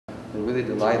we're really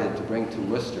delighted to bring to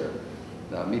Worcester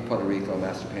the Meet Puerto Rico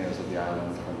master painters of the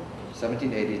island from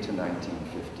 1780 to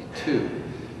 1952.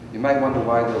 You might wonder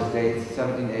why those dates.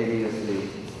 1780 is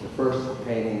the first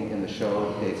painting in the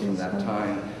show, dates from that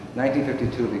time.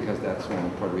 1952 because that's when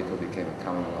Puerto Rico became a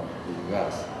Commonwealth of the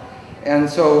U.S. And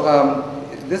so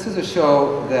this is a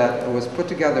show that was put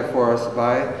together for us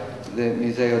by the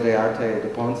Museo de Arte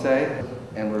de Ponce,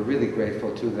 and we're really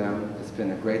grateful to them. It's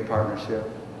been a great partnership,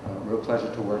 real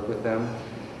pleasure to work with them.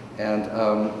 And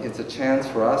it's a chance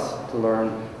for us to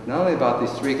learn not only about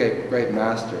these three great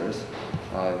masters,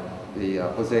 the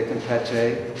Jose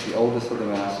Campeche, the oldest of the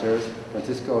masters,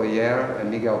 Francisco Oller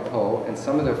and Meguel Pou, and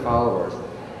some of their followers.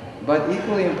 But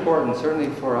equally important,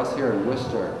 certainly for us here in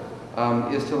Worcester,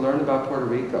 is to learn about Puerto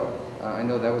Rico. I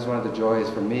know that was one of the joys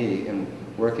for me in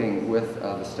working with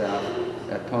the staff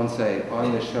at Ponce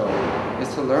on the show,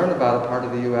 is to learn about a part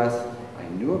of the U.S. I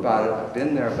knew about it, I've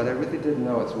been there, but I really didn't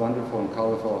know its wonderful and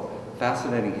colorful,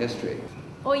 fascinating history.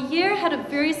 Oller had a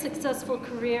very successful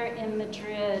career in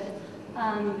Madrid.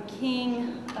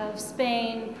 King of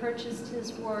Spain purchased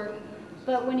his work,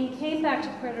 but when he came back to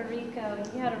Puerto Rico,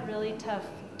 he had a really tough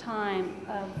time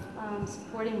of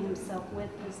supporting himself with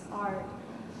his art.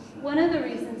 One of the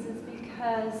reasons is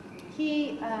because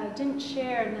he didn't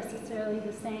share necessarily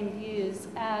the same views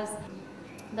as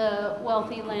the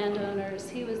wealthy landowners.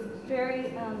 He was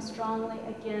very strongly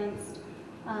against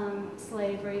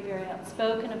slavery, very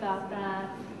outspoken about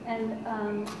that,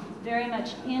 and very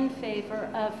much in favor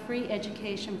of free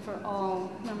education for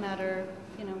all, no matter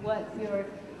what your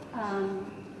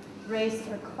race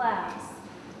or class.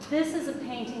 This is a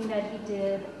painting that he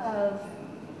did of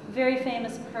a very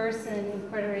famous person in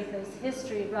Puerto Rico's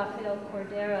history, Rafael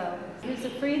Cordero. He was a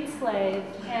freed slave,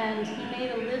 and he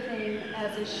made a living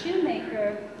as a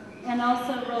shoemaker and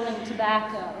also rolling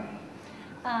tobacco.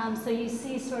 So you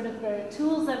see sort of the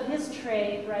tools of his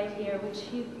trade right here, which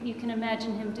you can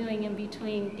imagine him doing in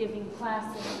between giving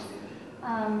classes.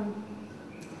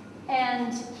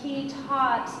 And he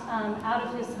taught out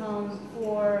of his home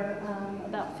for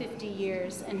about 50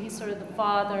 years, and he's sort of the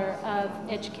father of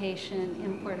education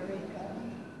in Puerto Rico.